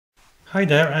Hi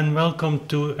there and welcome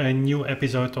to a new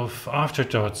episode of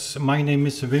Afterthoughts. My name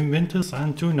is Wim Winters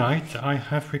and tonight I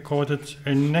have recorded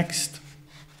a next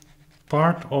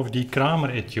part of the Cramer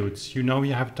etudes. You know, we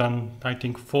have done, I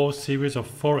think, 4 series of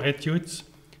 4 etudes.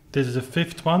 This is the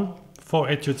 5th one, 4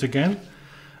 etudes again.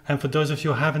 And for those of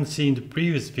you who haven't seen the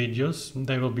previous videos,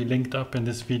 they will be linked up in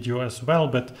this video as well.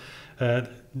 But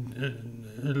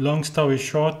long story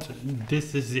short,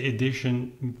 this is the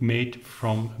edition made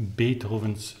from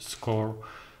Beethoven's score.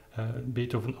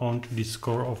 Beethoven owned the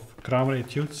score of Cramer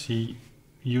etudes. He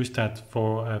used that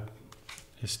for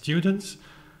his students,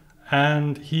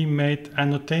 and he made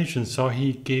annotations, so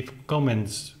he gave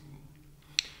comments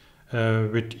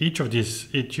with each of these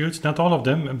etudes, not all of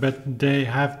them, but they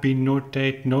have been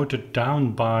noted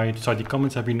down by, so the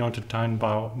comments have been noted down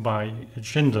by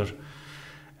Schindler.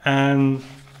 And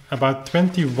about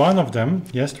 21 of them,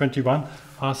 yes, 21,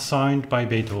 are signed by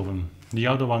Beethoven. The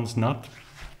other ones not,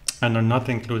 and are not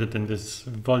included in this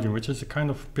volume, which is a kind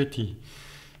of pity,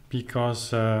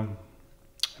 because it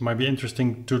might be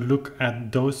interesting to look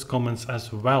at those comments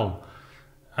as well.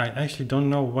 I actually don't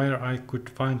know where I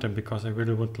could find them, because I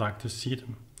really would like to see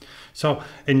them. So,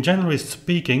 in generally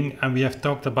speaking, and we have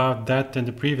talked about that in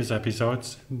the previous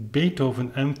episodes,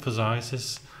 Beethoven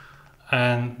emphasizes,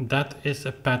 and that is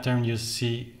a pattern you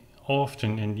see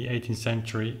often in the 18th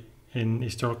century in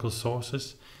historical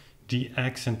sources, the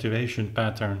accentuation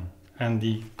pattern and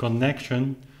the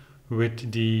connection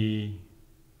with the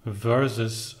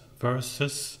verses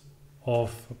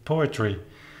of poetry.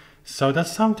 So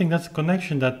that's something, that's a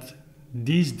connection that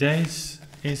these days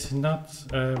is not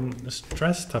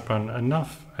stressed upon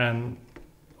enough. And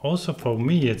also for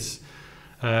me, it's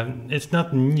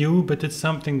not new, but it's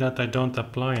something that I don't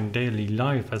apply in daily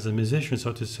life as a musician,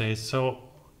 so to say. So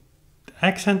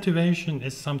accentuation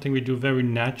is something we do very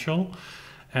natural,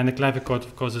 and the clavichord,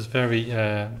 of course, is very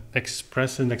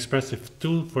expressive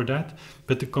tool for that.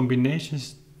 But the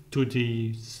combinations to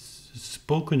the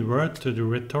spoken word, to the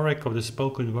rhetoric of the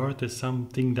spoken word, is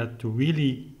something that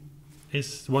really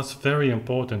was very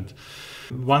important.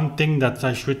 One thing that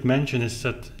I should mention is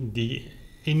that the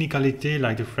inégalité,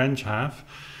 like the French have,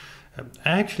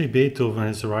 actually Beethoven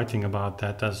is writing about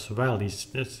that as well.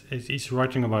 He's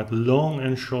writing about long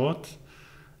and short,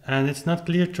 and it's not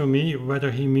clear to me whether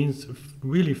he means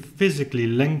really physically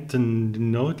lengthen the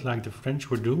note like the French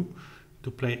would do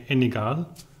to play inégal,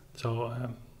 so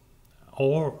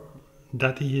or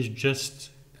that he is just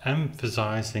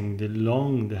emphasizing the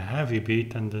long, the heavy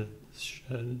beat, and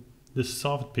the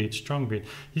soft beat, strong beat.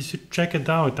 You should check it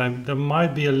out. There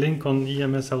might be a link on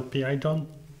EMSLP. I don't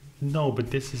know,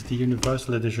 but this is the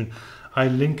universal edition. I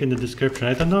link in the description.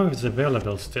 I don't know if it's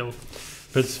available still,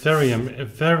 but it's very,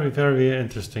 very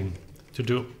interesting to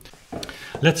do.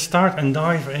 Let's start and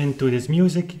dive into this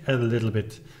music a little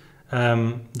bit.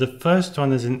 The first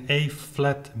one is in A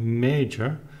flat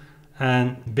major,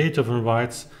 and Beethoven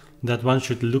writes that one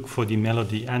should look for the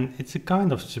melody, and it's a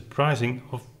kind of surprising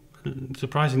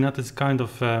that it's kind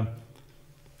of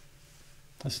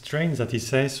strange that he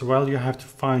says, well, you have to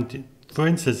find, for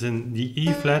instance, in the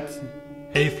E flat,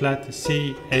 A flat,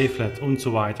 C, A flat, und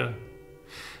so weiter.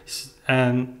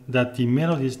 And that the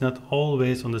melody is not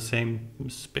always on the same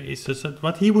space. So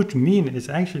what he would mean is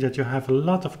actually that you have a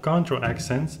lot of counter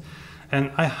accents,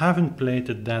 and I haven't played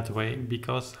it that way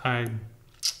because I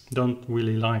don't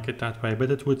really like it that way,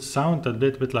 but it would sound a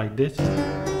little bit like this.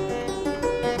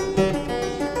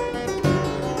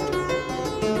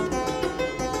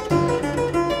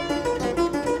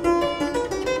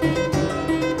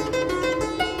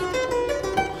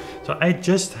 So I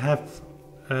just have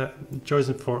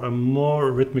chosen for a more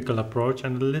rhythmical approach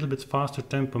and a little bit faster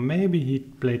tempo. Maybe he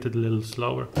played it a little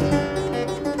slower.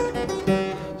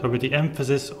 So with the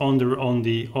emphasis on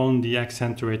the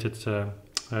accentuated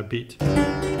beat.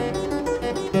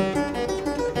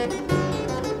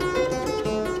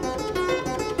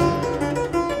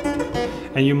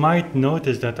 And you might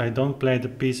notice that I don't play the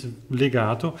piece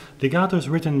legato. Legato is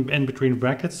written in between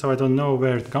brackets, so I don't know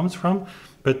where it comes from,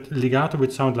 but legato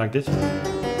would sound like this.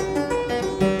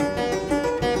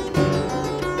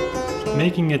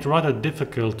 Making it rather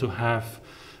difficult to have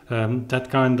that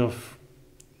kind of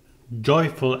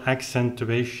joyful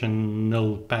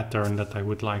accentuational pattern that I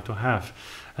would like to have.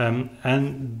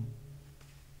 And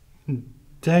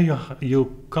there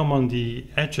you come on the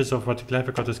edges of what the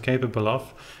clavichord is capable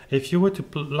of. If you were to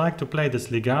like to play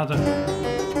this legato,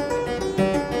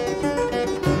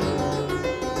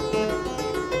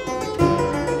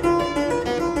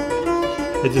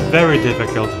 it's very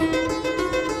difficult.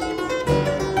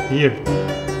 Here,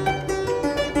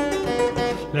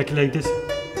 like this,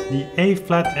 the A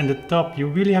flat and the top, you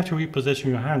really have to reposition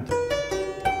your hand.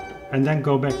 and then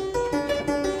go back.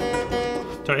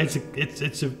 So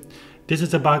this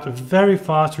is about a very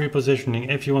fast repositioning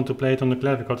if you want to play it on the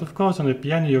clavichord. Of course, on the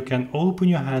piano you can open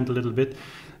your hand a little bit,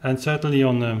 and certainly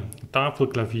on the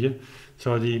tafelklavier,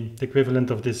 so the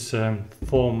equivalent of this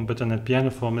form, but on a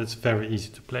piano form, it's very easy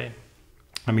to play.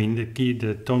 I mean,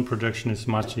 the tone production is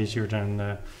much easier than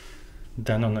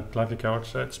on the clavichord.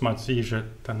 So it's much easier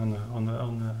than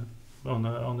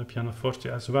on the pianoforte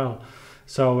as well.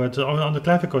 So on the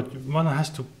clavichord, one has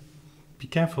to be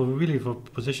careful really for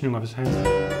positioning of his hand.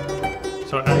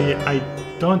 So I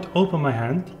don't open my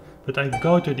hand, but I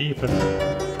go to the E flat.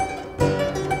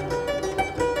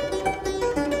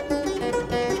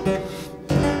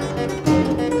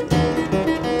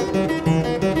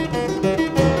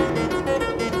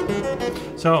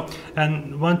 So,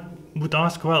 and one would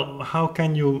ask, well, how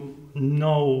can you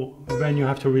know when you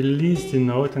have to release the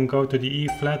note and go to the E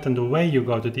flat and the way you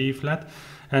go to the E flat?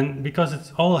 And because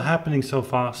it's all happening so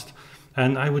fast,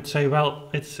 and I would say, well,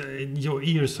 it's your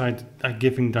ears are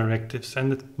giving directives,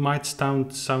 and it might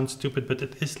sound stupid, but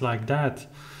it is like that.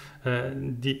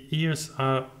 The ears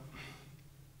are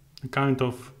kind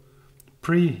of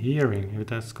pre-hearing, if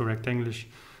that's correct English,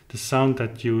 the sound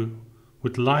that you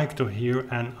would like to hear,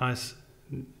 and as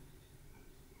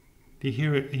the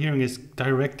hearing is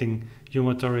directing your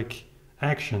motoric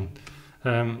action.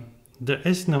 There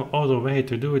is no other way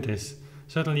to do this.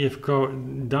 Certainly if you go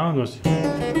downwards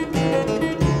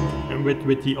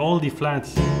with all the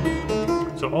flats,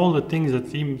 so all the things that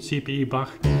C.P.E. Bach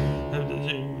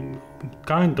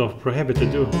kind of prohibit to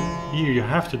do, here you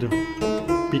have to do.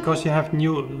 Because you have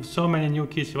so many new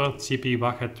keys. Well, C.P.E.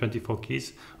 Bach had 24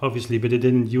 keys, obviously, but they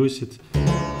didn't use it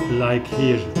like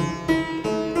here.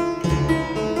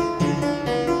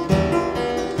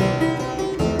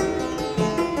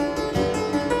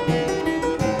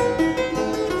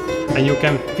 And you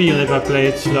can feel if I play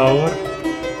it slower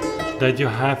that you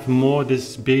have more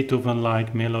this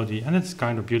Beethoven-like melody, and it's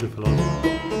kind of beautiful also.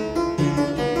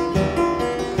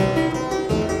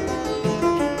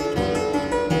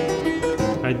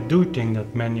 I do think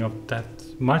that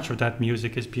much of that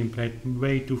music is being played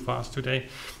way too fast today,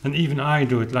 and even I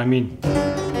do it. I mean,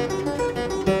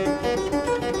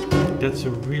 that's a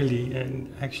really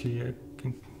actually a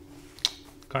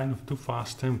kind of too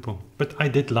fast tempo, but I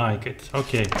did like it.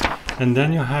 Okay, and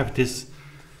then you have this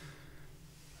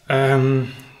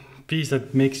piece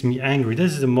that makes me angry.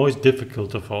 This is the most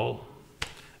difficult of all,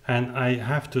 and I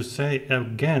have to say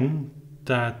again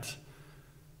that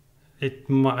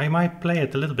I might play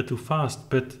it a little bit too fast,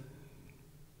 but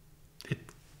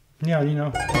yeah, you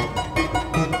know,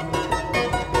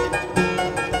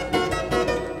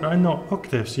 I know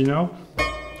octaves, you know,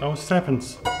 oh,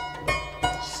 sevenths,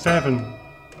 7,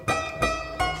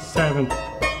 7th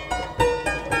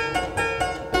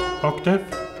octave,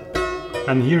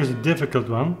 and here's a difficult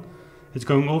one. It's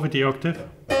going over the octave,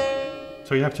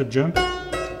 so you have to jump.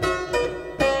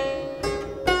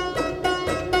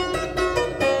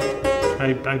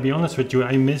 I'll be honest with you,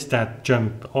 I miss that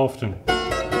jump often.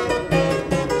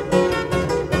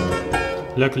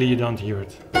 Luckily you don't hear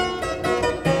it.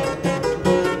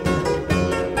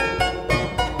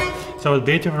 So what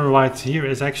Beethoven writes here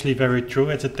is actually very true.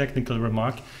 It's a technical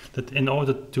remark that in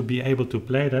order to be able to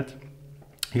play that,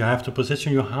 you have to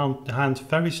position your hand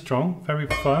very strong, very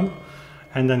firm,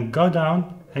 and then go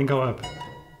down and go up.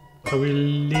 So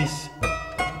release.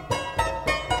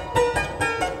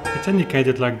 It's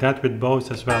indicated like that with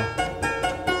bows as well.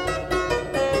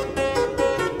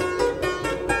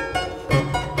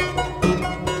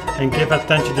 And give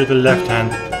attention to the left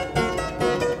hand.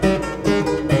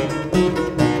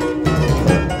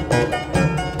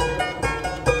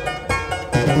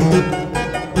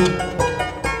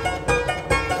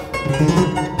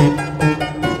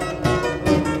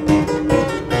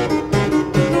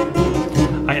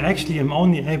 I actually am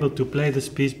only able to play this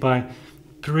piece by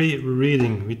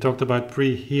pre-reading. We talked about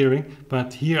pre-hearing,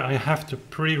 but here I have to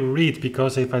pre-read,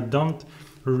 because if I don't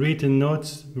read the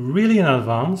notes really in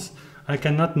advance, I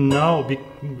cannot know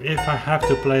if I have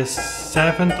to play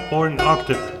 7th or an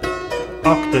octave.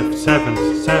 Octave,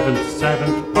 7th, 7th,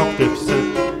 7th, octave,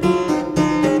 7th.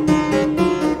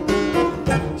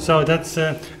 So that's,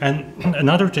 and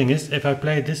another thing is, if I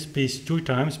play this piece 2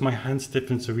 times, my hand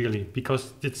stiffens really,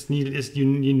 because you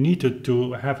need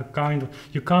to have a kind of,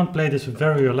 you can't play this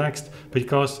very relaxed,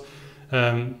 because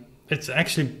it's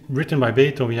actually written by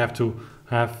Beethoven. You have to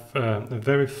have a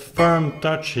very firm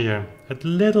touch here, a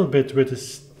little bit with a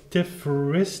stiff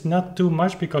wrist, not too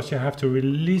much, because you have to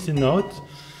release the note,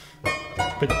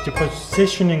 but the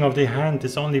positioning of the hand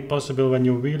is only possible when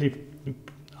you really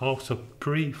also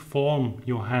pre-form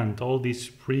your hand, all these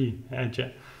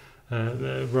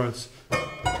words.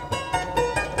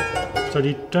 So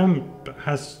the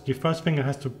first finger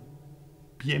has to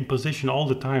be in position all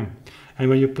the time. And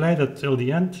when you play that till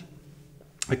the end,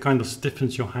 it kind of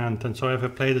stiffens your hand. And so if I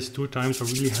play this 2 times, I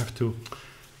really have to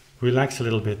relax a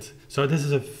little bit. So this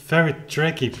is a very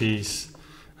tricky piece.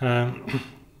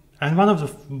 And one of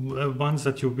the ones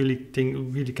that you really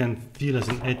can feel as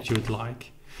an etude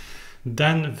like.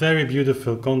 Then very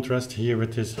beautiful contrast here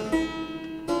with this.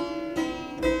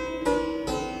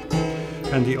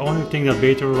 And the only thing that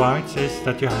Beethoven writes is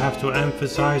that you have to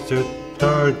emphasize the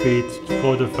 3rd beat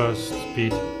for the 1st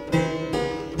beat.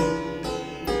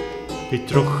 The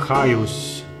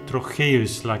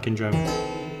trocheus like in German.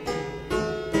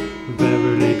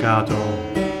 Very legato.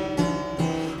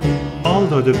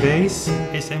 Although the bass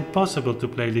is impossible to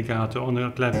play legato on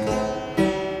a clavicle.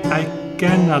 I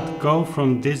cannot go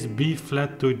from this B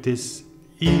flat to this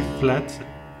E flat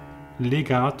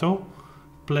legato,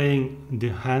 playing the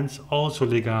hands also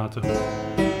legato.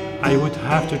 I would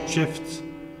have to shift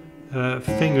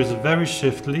fingers very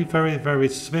swiftly, very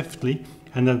swiftly,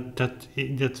 and that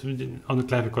on the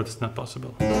clavichord is not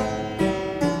possible.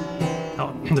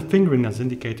 Now, the fingering as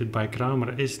indicated by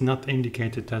Cramer is not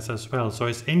indicated as well, so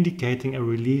it's indicating a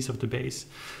release of the bass.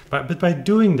 But by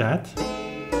doing that,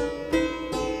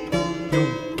 you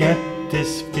get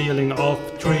this feeling of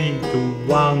 3 to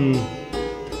 1.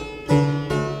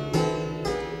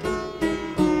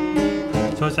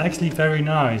 So it's actually very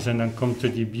nice, and then come to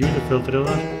the beautiful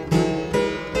thriller.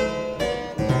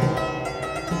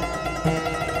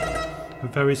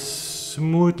 Very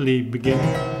smoothly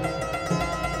beginning.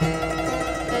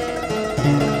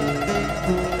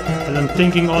 And I'm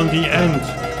thinking on the end.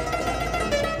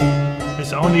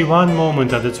 There's only one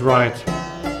moment that it's right.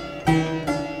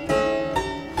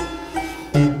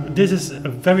 This is a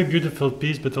very beautiful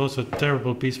piece, but also a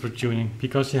terrible piece for tuning,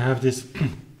 because you have this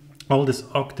all these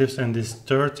octaves and this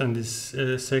thirds and this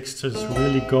sextures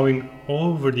really going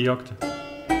over the octave.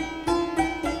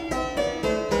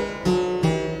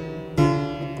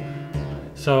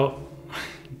 So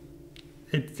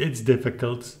it's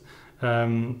difficult.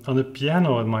 On the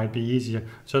piano it might be easier,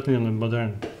 certainly on a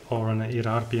modern or on an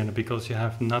ERR piano, because you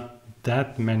have not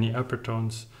that many upper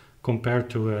tones compared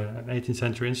to an 18th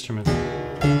century instrument.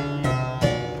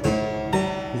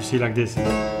 You see like this.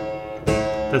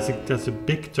 That's a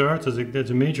big third, that's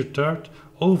a major third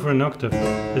over an octave.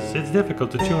 It's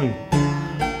difficult to tune.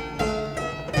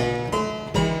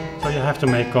 So you have to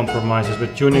make compromises,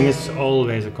 but tuning is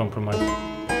always a compromise.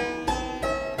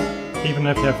 Even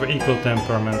if you have equal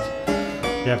temperament,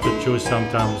 you have to choose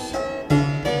sometimes.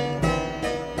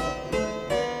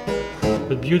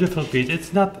 But beautiful piece.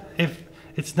 It's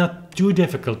not too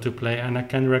difficult to play, and I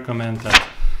can recommend that.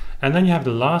 And then you have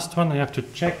the last one. I have to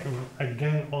check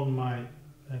again on my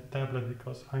tablet,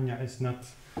 because Anya is not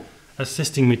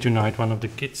assisting me tonight. One of the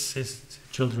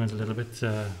children is a little bit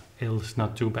ill. It's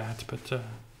not too bad, but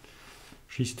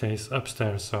she stays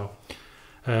upstairs, so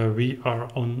we are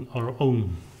on our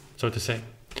own, so to say.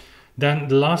 Then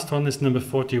the last one is number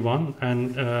 41,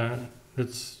 and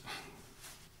it's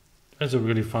a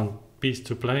really fun piece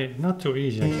to play. Not too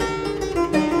easy, actually.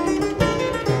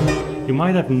 You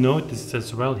might have noticed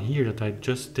as well here that I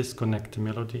just disconnect the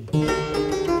melody.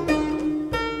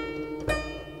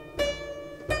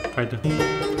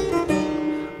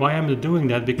 Why am I doing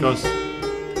that? Because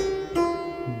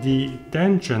the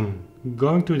tension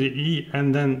going to the E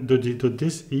and then to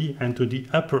this E and to the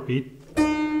upper E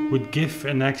would give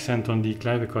an accent on the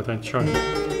clavichord and chord.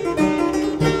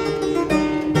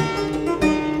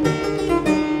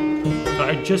 So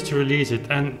I just release it,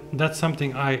 and that's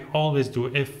something I always do.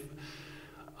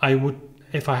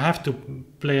 If I have to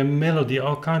play a melody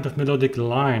or kind of melodic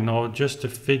line, or just a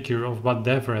figure of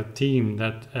whatever, a theme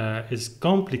that is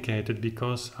complicated,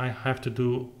 because I have to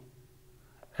do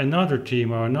another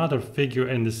theme or another figure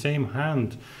in the same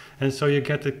hand, and so you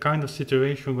get a kind of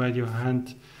situation where you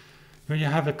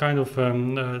have a kind of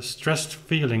stressed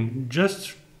feeling.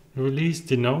 Just release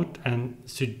the note and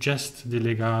suggest the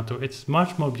legato. It's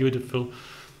much more beautiful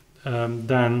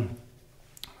than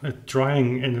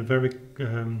trying in a very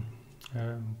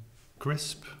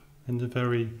crisp and a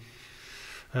very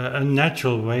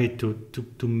unnatural way to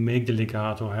make the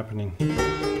legato happening.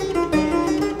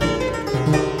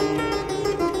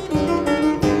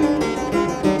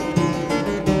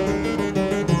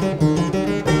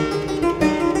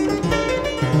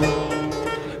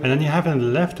 And then you have in the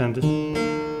left hand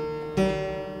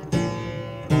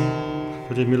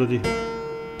with the melody.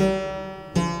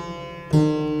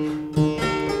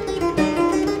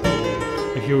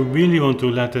 If you really want to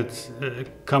let it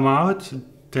come out,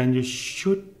 then you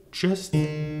should just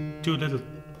do a little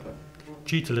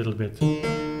cheat a little bit,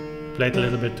 play it a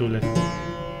little bit too little.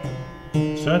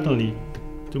 Certainly,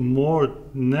 the more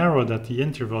narrow that the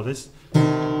interval is,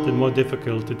 the more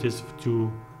difficult it is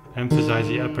to emphasize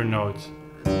the upper notes.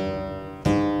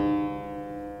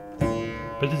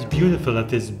 But it's beautiful that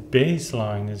this bass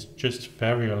line is just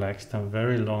very relaxed and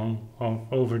very long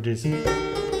over this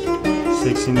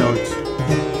 60 notes.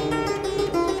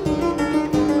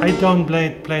 I don't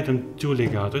play them too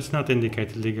legato, it's not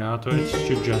indicated legato, it's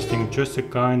suggesting just a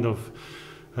kind of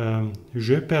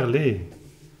jeu perlé,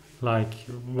 like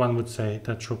one would say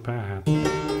that Chopin had.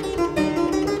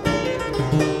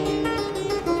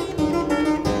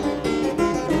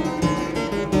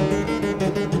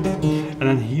 And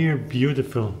then here,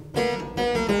 beautiful.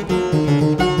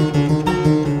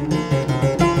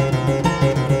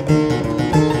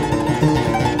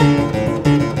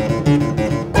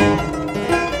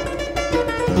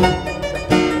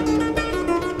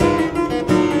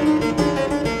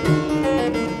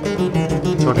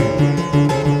 Sorry.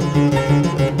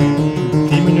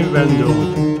 Diminuendo.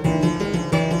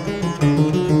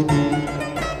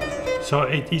 So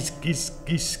it is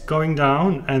going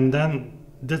down, and then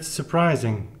that's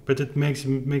surprising, but it makes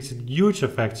a huge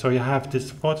effect. So you have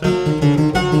this photo,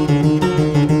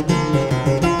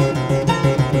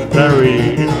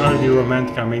 very early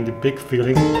romantic. I mean, the big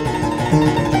feeling,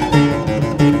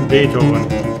 Beethoven.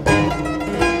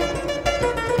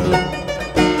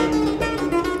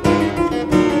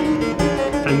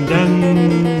 And then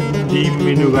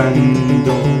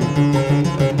diminuendo.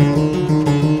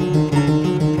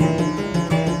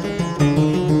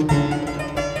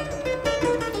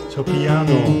 So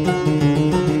piano.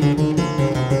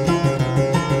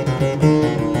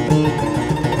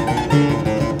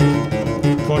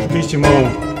 Fortissimo.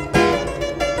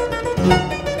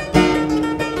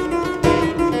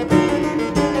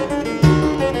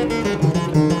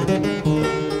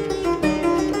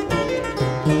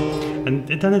 And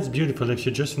then it's beautiful if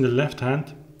you just in the left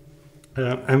hand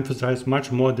emphasize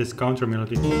much more this counter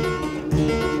melody.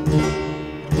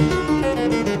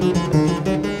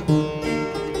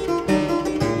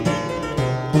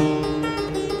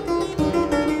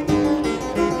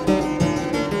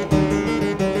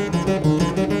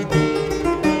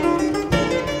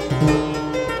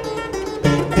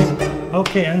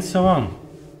 Okay, and so on.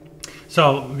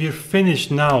 So we're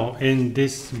finished now in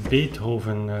this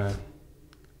Beethoven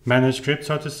manuscript,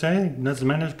 so to say. Not the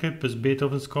manuscript, but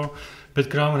Beethoven score. But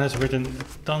Cramer has written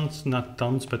tons, not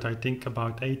tons, but I think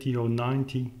about 80 or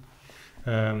 90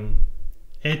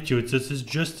 etudes. This is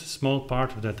just a small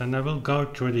part of that, and I will go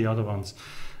through the other ones.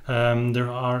 There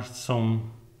are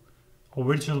some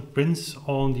original prints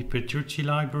on the Petrucci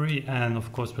library, and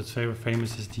of course what's very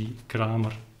famous is the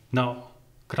Cramer. Now,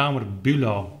 Cramer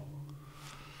Bülow.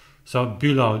 So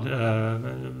Bülow,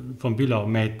 von Bülow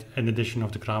made an edition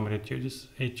of the Cramer Etudes.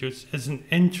 It's an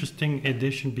interesting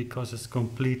edition because it's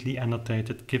completely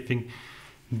annotated, giving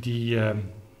the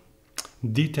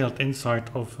detailed insight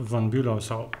of von Bülow,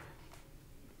 so,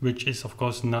 which is of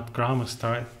course not Cramer's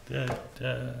time,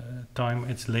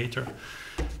 it's later.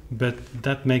 But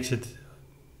that makes it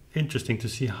interesting to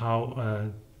see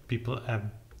how people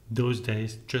those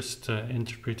days just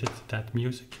interpreted that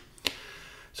music.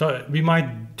 So we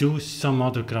might do some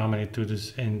other Cramer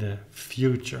etudes in the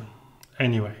future.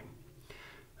 Anyway,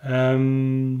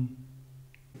 thank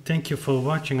you for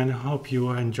watching, and I hope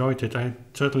you enjoyed it. I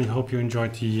certainly hope you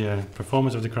enjoyed the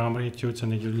performance of the Cramer etudes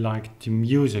and that you liked the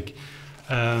music.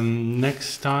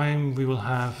 Next time we will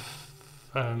have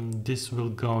we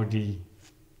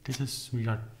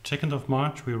are 2nd of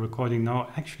March. We're recording now,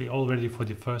 actually already for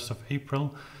the 1st of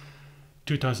April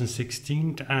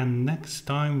 2016, and next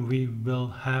time we will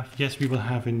have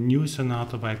a new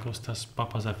sonata by Kostas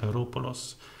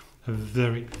Papazaferopoulos, a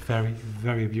very, very,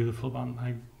 very beautiful one.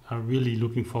 I'm really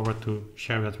looking forward to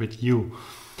share that with you.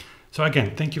 So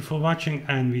again, thank you for watching,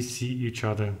 and we see each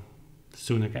other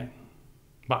soon again.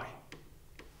 Bye.